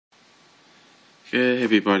Okay,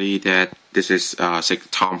 everybody, this is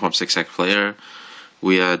Tom from Six Player.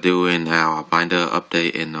 We are doing our binder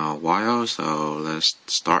update in a while, so let's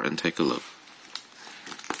start and take a look.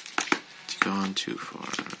 It's gone too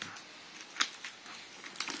far.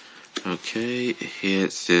 Okay,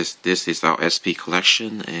 this is our SP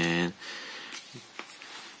collection, and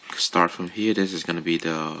start from here. This is going to be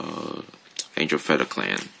the Angel Feather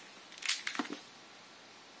Clan.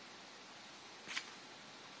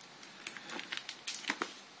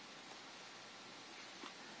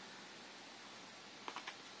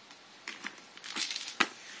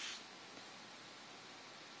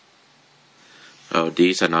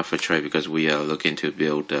 These are not for trade because we are looking to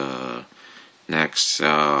build the next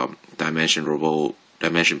Dimension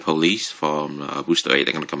Police from Booster 8.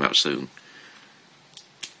 They're going to come out soon.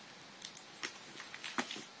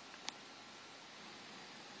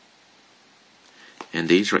 And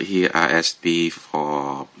these right here are SP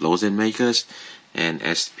for Lozen Makers and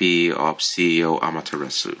SP of CEO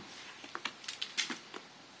Amaterasu.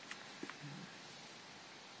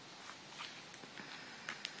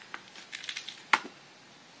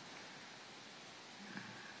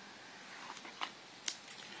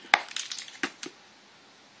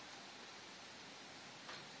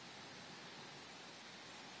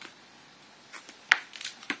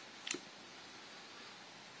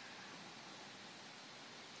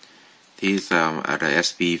 These are the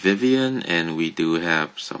SP Vivian, and we do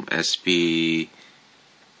have some SP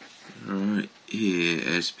right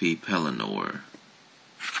here, SP Pelennor.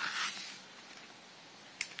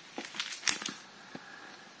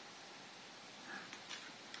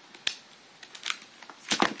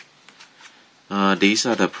 These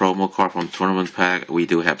are the promo card from Tournament Pack. We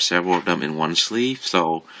do have several of them in one sleeve,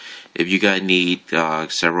 so if you guys need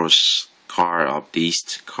several copy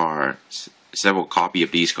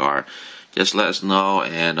of these cards, just let us know,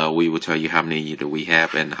 and we will tell you how many that we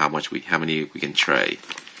have and how many we can trade.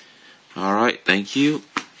 Alright, thank you.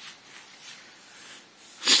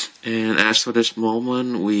 And as for this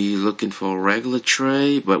moment, we looking for a regular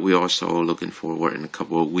trade, but we also looking forward in a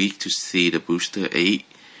couple of weeks to see the Booster 8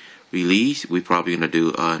 release. We're probably gonna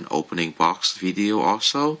do an opening box video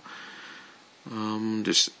also.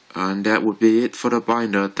 And that would be it for the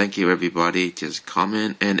binder. Thank you, everybody. Just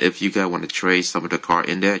comment, and if you guys want to trade some of the card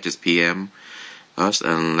in there, just PM us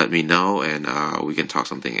and let me know, and we can talk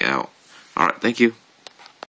something out. Alright, thank you.